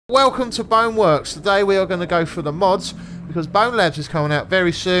Welcome to Boneworks. Today we are going to go through the mods because Bone Labs is coming out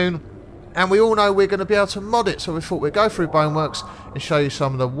very soon and we all know we're going to be able to mod it, so we thought we'd go through Boneworks and show you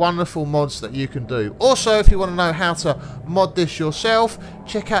some of the wonderful mods that you can do. Also, if you want to know how to mod this yourself,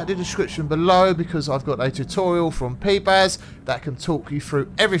 check out the description below because I've got a tutorial from PBaz that can talk you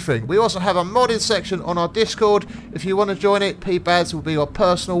through everything. We also have a modding section on our Discord. If you want to join it, PBaz will be your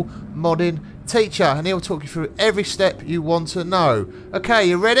personal modding teacher and he'll talk you through every step you want to know. Okay,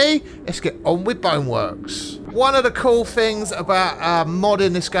 you ready? Let's get on with Boneworks. One of the cool things about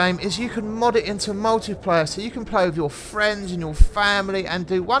modding this game is you can mod it into multiplayer, so you can play with your friends and your family and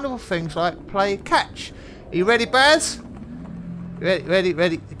do wonderful things like play catch. Are you ready, Baz?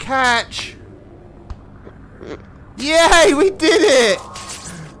 Ready, catch. Yay, we did it!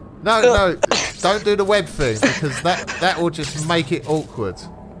 No, don't do the web thing because that will just make it awkward.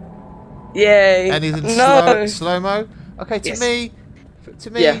 Yay! And he's in slow-mo. Okay, to me.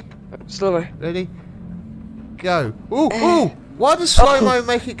 Yeah, slow-mo. Ready? Go. Ooh! Why does slow-mo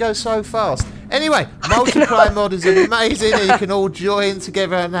make it go so fast? Anyway, multiplayer mod is amazing and you can all join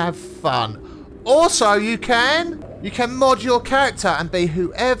together and have fun. Also, you can mod your character and be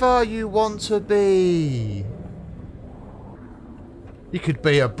whoever you want to be. You could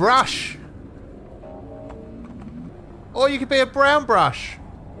be a brush. Or you could be a brown brush.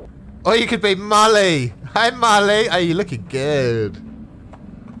 Or you could be Mully. Hey Mully, are you looking good?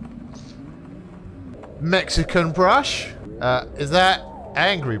 Mexican brush. Is that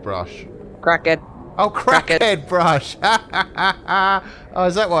angry brush? Crackhead. Oh, crackhead brush. Oh,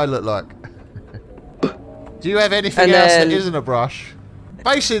 is that what I look like? Do you have anything else that isn't a brush?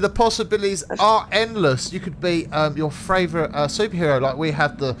 Basically, the possibilities are endless. You could be your favourite superhero. Like we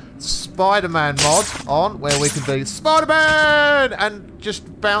have the Spider-Man mod on, where we can be Spider-Man and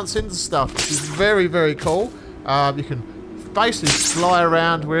just bounce into stuff, which is very, very cool. You can basically fly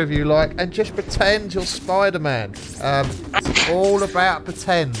around wherever you like and just pretend you're Spider-Man. It's all about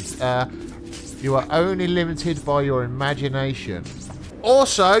pretend. You are only limited by your imagination.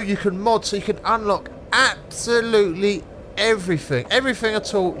 Also, you can mod, so you can unlock absolutely everything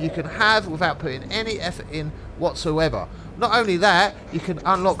at all you can have without putting any effort in whatsoever. Not only that, you can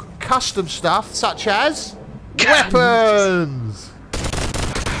unlock custom stuff such as weapons.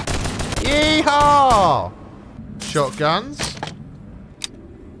 Yeehaw! Shotguns.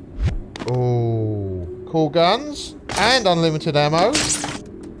 Oh, cool guns and unlimited ammo.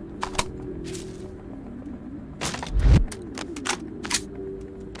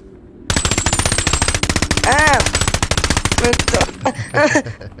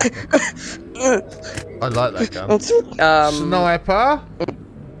 I like that gun. Sniper.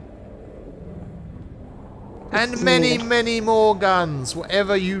 And many more guns,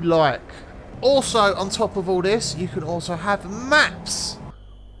 whatever you like. Also, on top of all this, you can also have maps.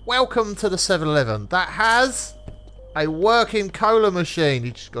 Welcome to the 7-Eleven. That has a working cola machine.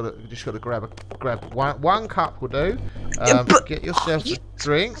 You just gotta grab one cup will do. Get yourself a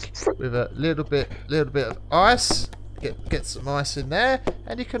drink with a little bit of ice. Get some ice in there,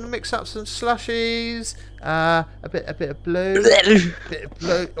 and you can mix up some slushies, a bit of blue,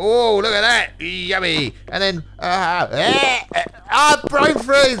 Oh, look at that, yummy! And then brain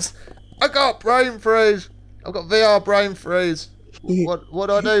freeze! I got brain freeze. I've got VR brain freeze. What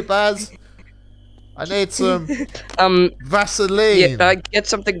do I do, Baz? I need some Vaseline. Yeah, get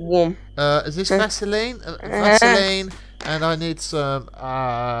something warm. Is this Vaseline? Vaseline, and I need some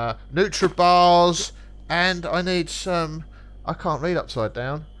Nutribars. And I need some, I can't read upside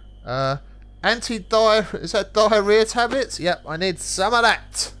down, is that diarrhea tablets? Yep, I need some of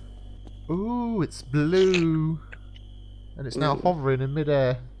that. Ooh, it's blue. And it's now hovering in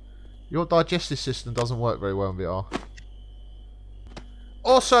midair. Your digestive system doesn't work very well in VR.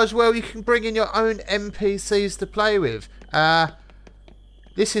 Also as well, you can bring in your own NPCs to play with.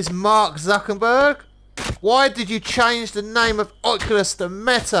 This is Mark Zuckerberg. Why did you change the name of Oculus to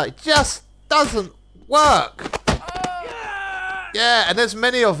Meta? It just doesn't work. Yeah, and there's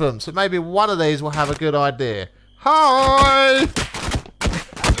many of them, so maybe one of these will have a good idea. Hi!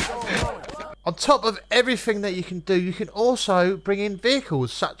 On top of everything that you can do, you can also bring in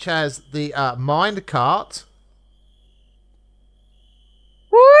vehicles such as the mine cart.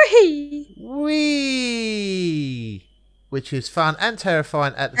 Whee! Which is fun and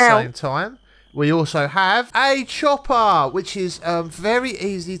terrifying at the same time. We also have a chopper, which is very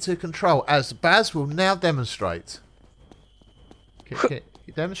easy to control, as Baz will now demonstrate. Can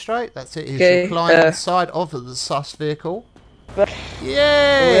you demonstrate? That's it. He's flying inside of the sus vehicle.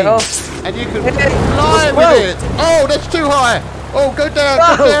 Yay! And you can fly with it. Oh, that's too high. Oh, go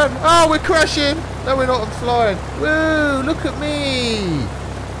down, go down. Oh, we're crashing. No, we're not. I'm flying. Woo, look at me.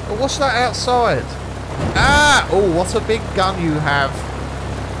 Oh, what's that outside? Ah! Oh, what a big gun you have.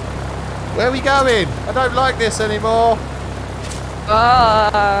 Where are we going? I don't like this anymore.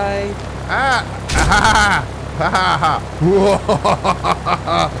 Bye. Ah! Ha ha!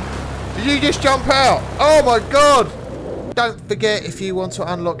 Did you just jump out? Oh my god! Don't forget, if you want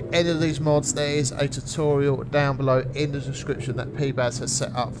to unlock any of these mods, there is a tutorial down below in the description that P-Baz has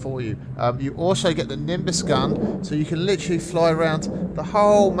set up for you. You also get the Nimbus gun, so you can literally fly around the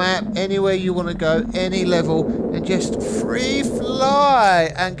whole map, anywhere you want to go, any level, and just free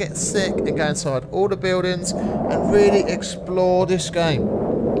fly and get sick and go inside all the buildings and really explore this game.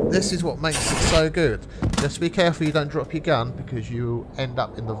 This is what makes it so good. Just be careful you don't drop your gun, because you end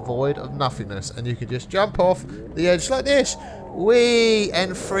up in the void of nothingness and you can just jump off the edge like this. Whee!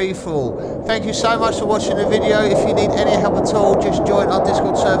 And free fall. Thank you so much for watching the video. If you need any help at all, just join our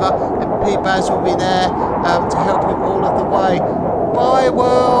Discord server and P-Baz will be there to help you all of the way. Bye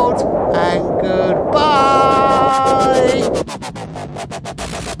world and goodbye!